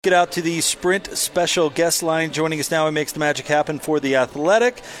Get out to the Sprint special guest line. Joining us now, he makes the magic happen for The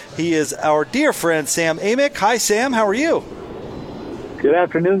Athletic. He is our dear friend, Sam Amick. Hi, Sam. How are you? Good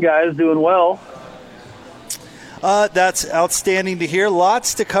afternoon, guys. Doing well. That's outstanding to hear.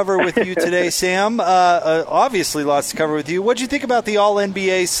 Lots to cover with you today, Sam. Obviously, lots to cover with you. What did you think about the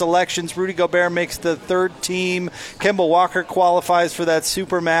All-NBA selections? Rudy Gobert makes the third team. Kemba Walker qualifies for that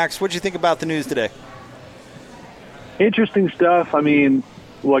Supermax. What did you think about the news today? Interesting stuff. I mean,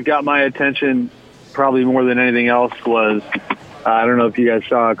 what got my attention probably more than anything else was, I don't know if you guys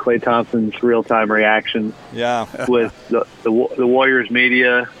saw Klay Thompson's real-time reaction with the Warriors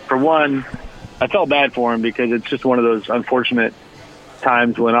media. For one, I felt bad for him because it's just one of those unfortunate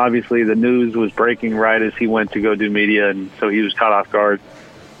times when obviously the news was breaking right as he went to go do media, and so he was caught off guard.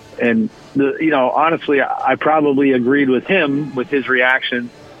 And, honestly, I probably agreed with him with his reaction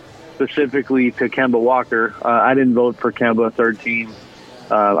specifically to Kemba Walker. I didn't vote for Kemba, third team.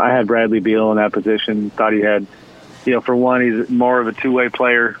 I had Bradley Beal in that position. Thought he had, for one, he's more of a two-way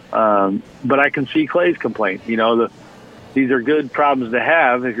player. But I can see Klay's complaint. These are good problems to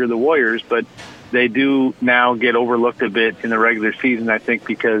have if you're the Warriors, but they do now get overlooked a bit in the regular season, I think,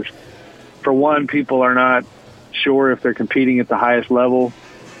 because, for one, people are not sure if they're competing at the highest level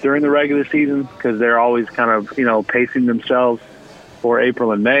during the regular season because they're always kind of, pacing themselves for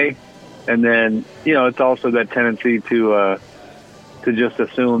April and May. And then, it's also that tendency to just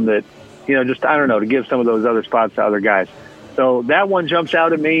assume that, to give some of those other spots to other guys. So that one jumps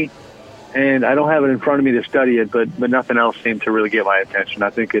out at me, and I don't have it in front of me to study it, but nothing else seemed to really get my attention. I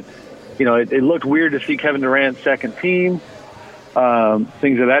think it looked weird to see Kevin Durant second team,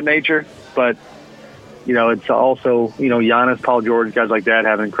 things of that nature. But, it's also, Giannis, Paul George, guys like that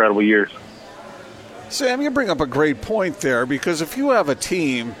have incredible years. Sam, you bring up a great point there, because if you have a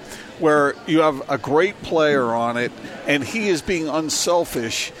team where you have a great player on it and he is being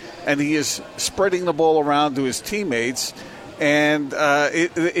unselfish and he is spreading the ball around to his teammates, and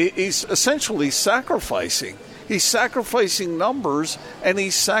he's essentially sacrificing. He's sacrificing numbers, and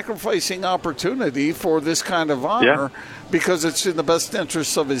he's sacrificing opportunity for this kind of honor because it's in the best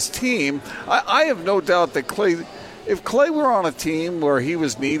interest of his team. I have no doubt that Klay, if Klay were on a team where he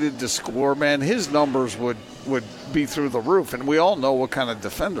was needed to score, man, his numbers would be through the roof, and we all know what kind of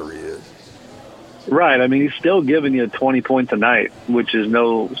defender he is. Right. I mean, he's still giving you 20 points a night, which is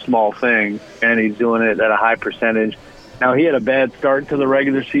no small thing, and he's doing it at a high percentage. Now, he had a bad start to the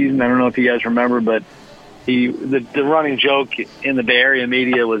regular season. I don't know if you guys remember, but the running joke in the Bay Area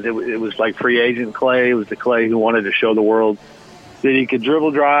media was it was like free agent Klay. It was the Klay who wanted to show the world that he could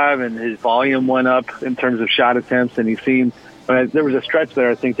dribble drive, and his volume went up in terms of shot attempts, and he seemed there was a stretch there.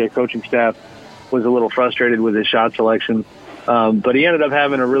 I think their coaching staff was a little frustrated with his shot selection, but he ended up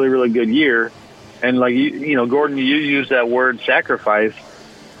having a really, really good year. And like Gordon, you used that word sacrifice.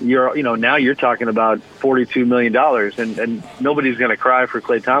 Now you're talking about $42 million, and nobody's going to cry for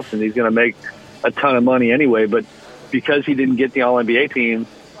Klay Thompson. He's going to make a ton of money anyway. But because he didn't get the All-NBA team,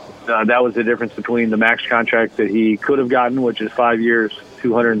 that was the difference between the max contract that he could have gotten, which is 5 years,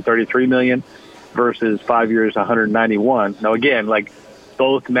 $233 million, versus 5 years, $191. Now again,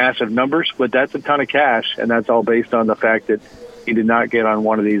 both massive numbers, but that's a ton of cash, and that's all based on the fact that he did not get on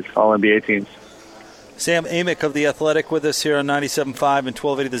one of these All-NBA teams. Sam Amick of The Athletic with us here on 97.5 and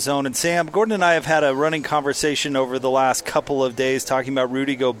 1280 The Zone. And Sam, Gordon and I have had a running conversation over the last couple of days talking about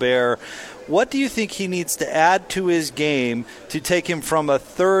Rudy Gobert. What do you think he needs to add to his game to take him from a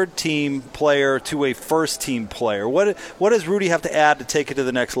third-team player to a first-team player? What does Rudy have to add to take it to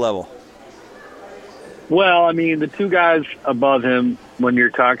the next level? Well, I mean, the two guys above him, when you're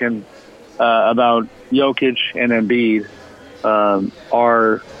talking about Jokic and Embiid,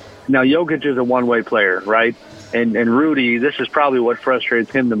 are – now Jokic is a one-way player, right? And Rudy, this is probably what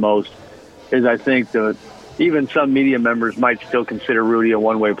frustrates him the most, is I think even some media members might still consider Rudy a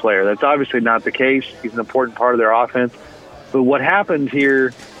one-way player. That's obviously not the case. He's an important part of their offense. But what happens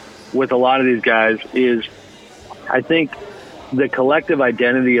here with a lot of these guys is I think the collective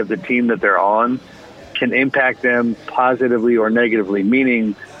identity of the team that they're on can impact them positively or negatively,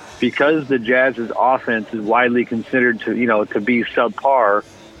 meaning because the Jazz's offense is widely considered to be subpar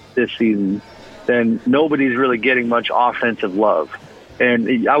this season, then nobody's really getting much offensive love.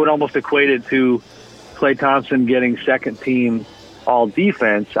 And I would almost equate it to Klay Thompson getting second team all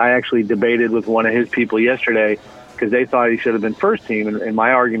defense. I actually debated with one of his people yesterday because they thought he should have been first team. And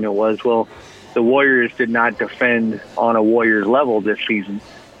my argument was, well, the Warriors did not defend on a Warriors level this season.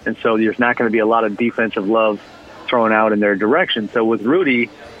 And so there's not going to be a lot of defensive love thrown out in their direction. So with Rudy,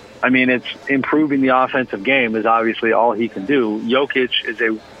 I mean, it's improving the offensive game is obviously all he can do. Jokic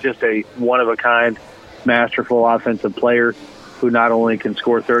is just a one-of-a-kind, masterful offensive player. who not only can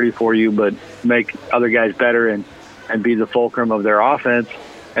score 30 for you, but make other guys better and be the fulcrum of their offense.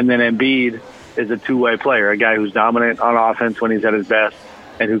 And then Embiid is a two-way player, a guy who's dominant on offense when he's at his best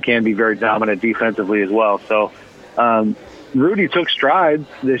and who can be very dominant defensively as well. So Rudy took strides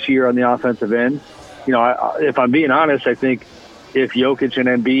this year on the offensive end. You know, if I'm being honest, I think if Jokic and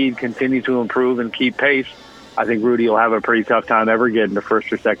Embiid continue to improve and keep pace, I think Rudy will have a pretty tough time ever getting to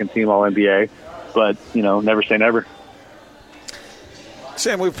first or second team All-NBA. But, you know, never say never.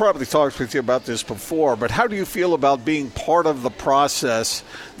 Sam, we've probably talked with you about this before, but how do you feel about being part of the process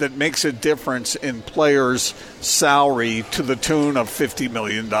that makes a difference in players' salary to the tune of $50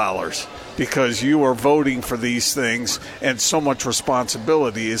 million? Because you are voting for these things, and so much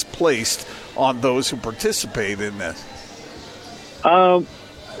responsibility is placed on those who participate in this.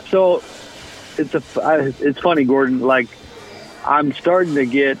 So it's funny, Gordon. Like, I'm starting to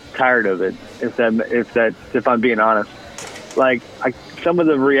get tired of it. If I'm being honest, like some of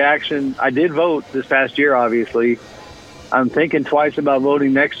the reaction. I did vote this past year. Obviously, I'm thinking twice about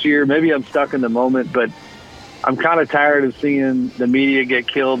voting next year. Maybe I'm stuck in the moment, but I'm kind of tired of seeing the media get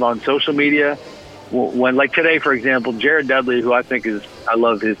killed on social media. When, like today, for example, Jared Dudley, who I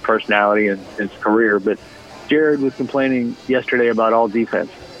love his personality and his career, but Jared was complaining yesterday about all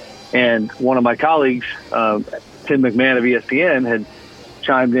defense. And one of my colleagues, Tim McMahon of ESPN, had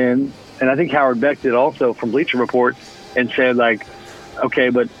chimed in, and I think Howard Beck did also from Bleacher Report, and said, like, okay,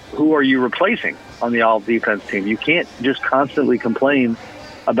 but who are you replacing on the all-defense team? You can't just constantly complain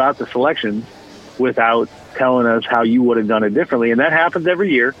about the selections without telling us how you would have done it differently. And that happens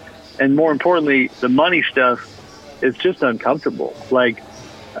every year. And more importantly, the money stuff is just uncomfortable. Like,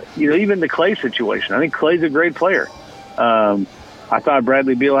 you know, even the Clay situation. I think Clay's a great player. I thought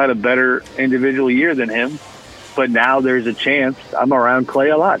Bradley Beal had a better individual year than him, but now there's a chance. I'm around Clay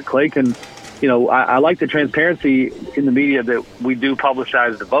a lot. Clay can, you know, I like the transparency in the media that we do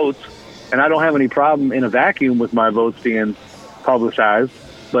publicize the votes, and I don't have any problem in a vacuum with my votes being publicized,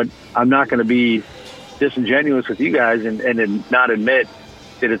 but I'm not going to be disingenuous with you guys and not admit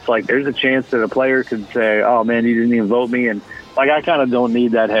that it's like there's a chance that a player could say, oh, man, you didn't even vote me, and like, I kind of don't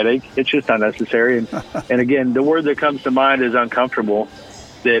need that headache. It's just unnecessary. And again, the word that comes to mind is uncomfortable,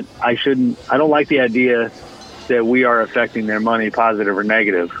 that I don't like the idea that we are affecting their money, positive or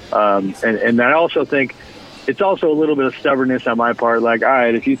negative. And I also think it's also a little bit of stubbornness on my part. Like, all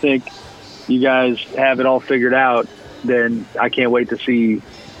right, if you think you guys have it all figured out, then I can't wait to see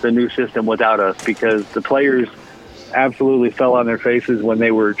the new system without us, because the players absolutely fell on their faces when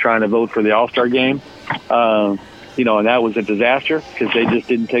they were trying to vote for the All-Star game. You know, and that was a disaster because they just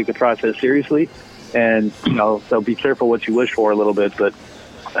didn't take the process seriously. And, you know, so be careful what you wish for a little bit, but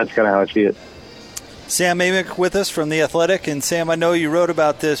that's kind of how I see it. Sam Amick with us from The Athletic. And, Sam, I know you wrote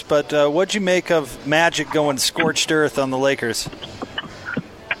about this, but what'd you make of Magic going scorched earth on the Lakers?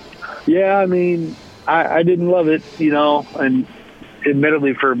 Yeah, I mean, I didn't love it, you know, and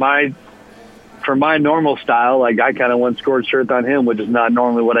admittedly for my normal style, like I kind of went scorched earth on him, which is not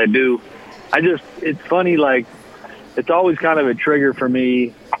normally what I do. It's funny, like, it's always kind of a trigger for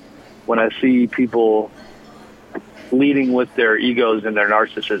me when I see people leading with their egos and their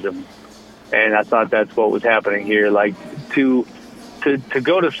narcissism. And I thought that's what was happening here. Like, to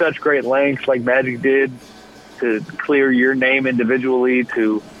go to such great lengths like Magic did to clear your name individually,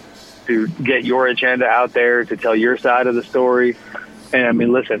 to get your agenda out there, to tell your side of the story. And, I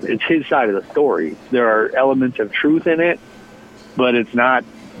mean, listen, it's his side of the story. There are elements of truth in it, but it's not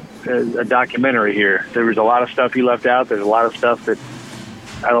a documentary here. There was a lot of stuff he left out. There's a lot of stuff that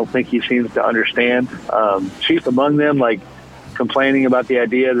I don't think he seems to understand. Chief among them, like, complaining about the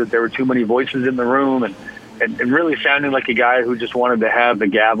idea that there were too many voices in the room and really sounding like a guy who just wanted to have the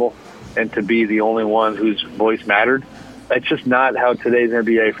gavel and to be the only one whose voice mattered. That's just not how today's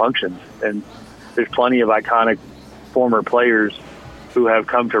NBA functions. And there's plenty of iconic former players who have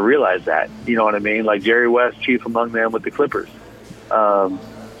come to realize that. You know what I mean? Like Jerry West, chief among them with the Clippers.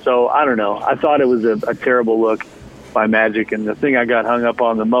 So I don't know. I thought it was a terrible look by Magic, and the thing I got hung up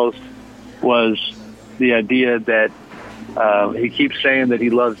on the most was the idea that he keeps saying that he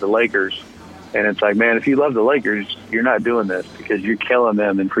loves the Lakers, and it's like, man, if you love the Lakers, you're not doing this because you're killing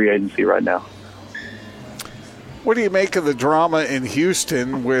them in free agency right now. What do you make of the drama in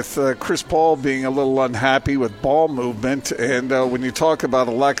Houston with Chris Paul being a little unhappy with ball movement? And when you talk about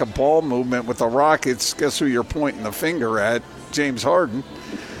a lack of ball movement with the Rockets, guess who you're pointing the finger at? James Harden.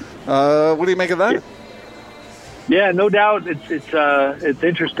 What do you make of that? Yeah, no doubt. It's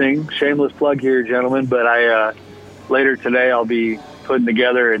interesting. Shameless plug here, gentlemen. But I later today I'll be putting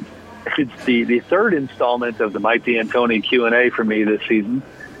together. It's the third installment of the Mike D'Antoni Q&A for me this season.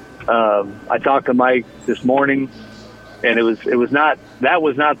 I talked to Mike this morning. And it was not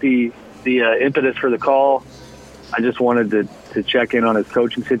the impetus for the call. I just wanted to check in on his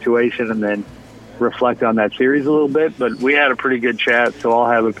coaching situation and then reflect on that series a little bit. But we had a pretty good chat, so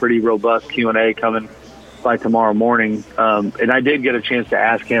I'll have a pretty robust Q&A coming by tomorrow morning. And I did get a chance to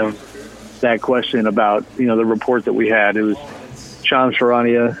ask him that question about, the report that we had. It was Shams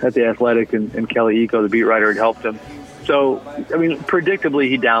Charania at The Athletic and Kelly Eco, the beat writer, had helped him. So, predictably,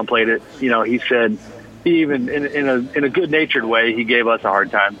 he downplayed it. He said, he even in a good-natured way, he gave us a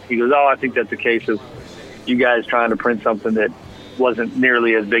hard time. He goes, I think that's a case of you guys trying to print something that wasn't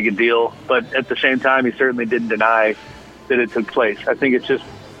nearly as big a deal. But at the same time, he certainly didn't deny that it took place. I think it's just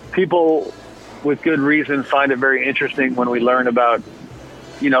people with good reason find it very interesting when we learn about,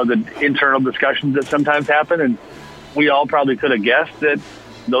 the internal discussions that sometimes happen. And we all probably could have guessed that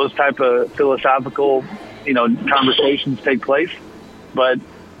those type of philosophical, conversations take place. But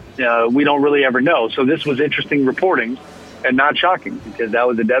we don't really ever know. So this was interesting reporting and not shocking because that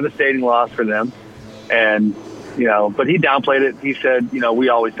was a devastating loss for them. And, but he downplayed it. He said, we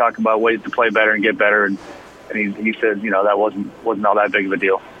always talk about ways to play better and get better. And he said, that wasn't all that big of a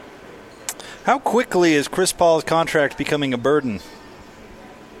deal. How quickly is Chris Paul's contract becoming a burden?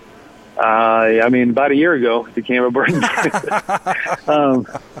 About a year ago, it became a burden. I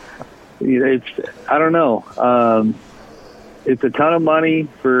don't know. It's a ton of money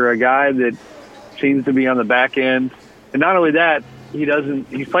for a guy that seems to be on the back end. And not only that,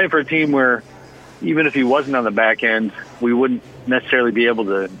 he's playing for a team where even if he wasn't on the back end, we wouldn't necessarily be able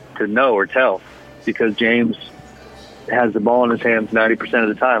to know or tell because James has the ball in his hands 90% of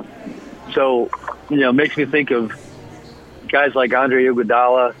the time. So, it makes me think of guys like Andre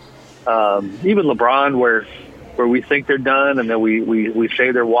Iguodala, even LeBron, where we think they're done and then we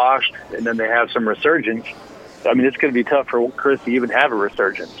say they're washed and then they have some resurgence. It's going to be tough for Chris to even have a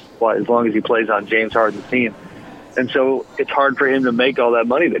resurgence as long as he plays on James Harden's team. And so it's hard for him to make all that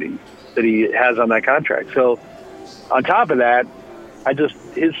money that he has on that contract. So on top of that,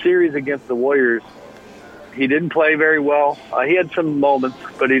 his series against the Warriors, he didn't play very well. He had some moments,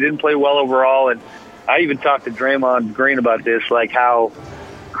 but he didn't play well overall. And I even talked to Draymond Green about this, like how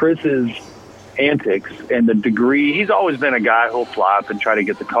Chris's antics and the degree, he's always been a guy who'll flop and try to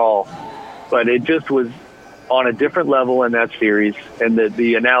get the call, but it just was on a different level in that series. And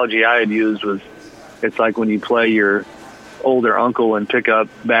the analogy I had used was, it's like when you play your older uncle and pick up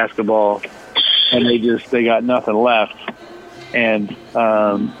basketball and they got nothing left. And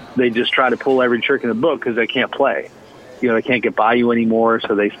they just try to pull every trick in the book because they can't play. They can't get by you anymore,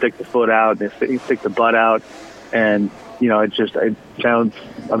 so they stick the foot out, they stick the butt out. And, it sounds,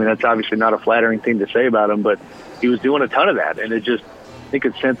 that's obviously not a flattering thing to say about him, but he was doing a ton of that. And I think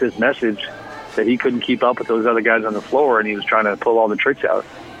it sent this message that he couldn't keep up with those other guys on the floor, and he was trying to pull all the tricks out.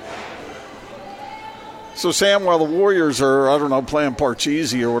 So, Sam, while the Warriors are, playing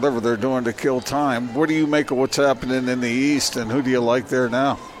Parcheesi or whatever they're doing to kill time, what do you make of what's happening in the East, and who do you like there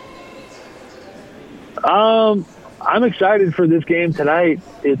now? I'm excited for this game tonight.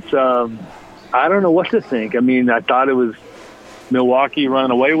 It's I don't know what to think. I thought it was Milwaukee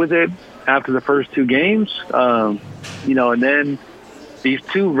running away with it after the first two games. And then these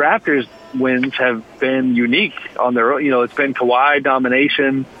two Raptors wins have been unique on their own. It's been Kawhi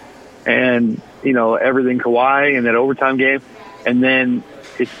domination and, everything Kawhi in that overtime game. And then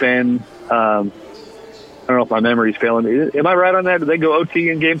it's been, I don't know if my memory's failing me. Am I right on that? Did they go OT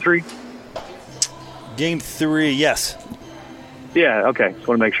in Game 3? Game 3, yes. Yeah, okay. Just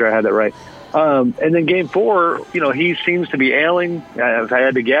want to make sure I had that right. And then Game 4, he seems to be ailing. If I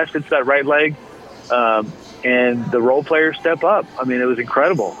had to guess, it's that right leg. And the role players step up. It was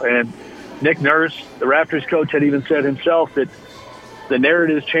incredible. And Nick Nurse, the Raptors coach, had even said himself that the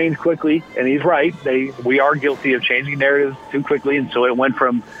narratives change quickly, and he's right. We are guilty of changing narratives too quickly, and so it went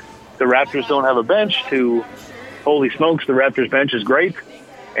from the Raptors don't have a bench to holy smokes, the Raptors bench is great,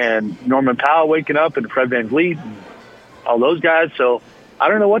 and Norman Powell waking up and Fred VanVleet and all those guys. So I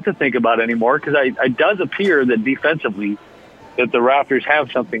don't know what to think about anymore because it does appear that defensively that the Raptors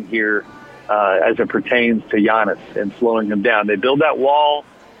have something here as it pertains to Giannis and slowing him down. They build that wall,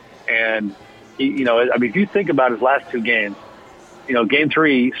 and if you think about his last two games, Game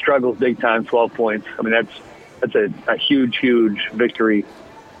 3 struggles big time, 12 points. That's a huge, huge victory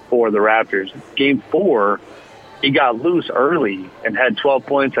for the Raptors. Game 4, he got loose early and had 12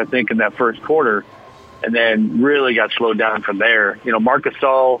 points, I think, in that first quarter, and then really got slowed down from there. Marc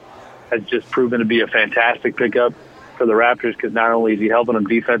Gasol has just proven to be a fantastic pickup for the Raptors because not only is he helping them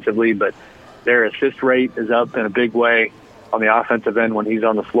defensively, but their assist rate is up in a big way on the offensive end when he's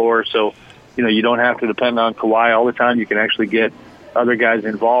on the floor. So, you don't have to depend on Kawhi all the time. You can actually get other guys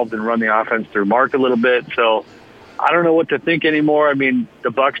involved and run the offense through Mark a little bit. So I don't know what to think anymore. I mean,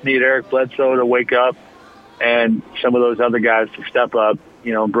 the Bucks need Eric Bledsoe to wake up and some of those other guys to step up,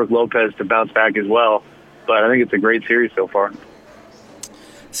 Brook Lopez to bounce back as well. But I think it's a great series so far.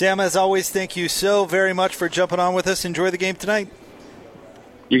 Sam, as always, thank you so very much for jumping on with us. Enjoy the game tonight.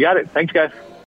 You got it. Thanks, guys.